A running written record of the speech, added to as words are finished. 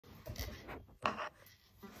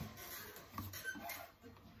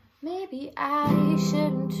Maybe I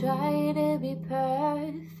shouldn't try to be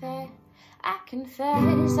perfect. I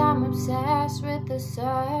confess I'm obsessed with the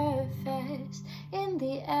surface. In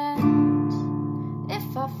the end,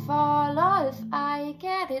 if I fall or if I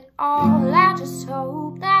get it all, I just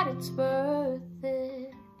hope that it's worth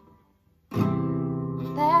it.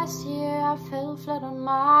 Last year I fell flat on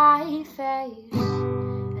my face,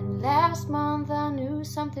 and last month I knew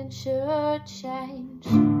something should change.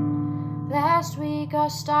 Last week I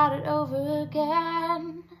started over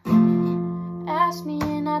again. Ask me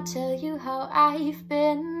and I'll tell you how I've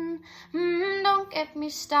been. Don't get me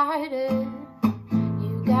started.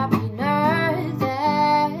 You got me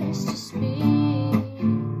nervous to speak,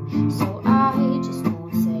 so I just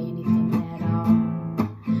won't say anything at all.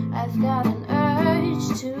 I've got an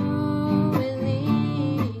urge to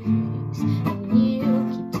release, and you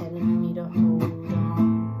keep telling me to hold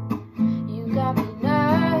on. You got me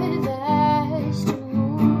nervous to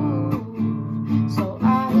move, so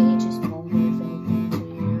I just won't give anything to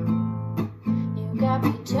you. You got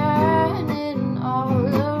me turning all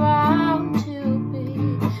around to be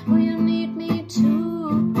who you need me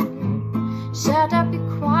to be. Shut up, be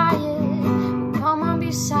quiet, come on,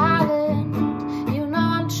 be silent. You know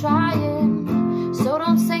I'm trying, so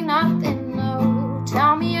don't say nothing, no.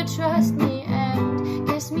 Tell me you trust me and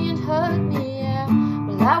kiss me and hug me, yeah.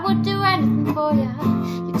 Well, I would do anything for you.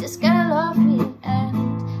 You just gotta love me,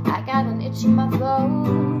 and I got an itch in my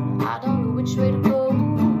throat. I don't know which way to go.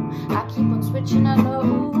 I keep on switching, I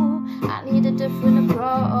know I need a different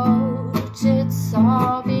approach. It's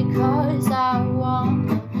all because I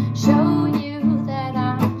wanna show you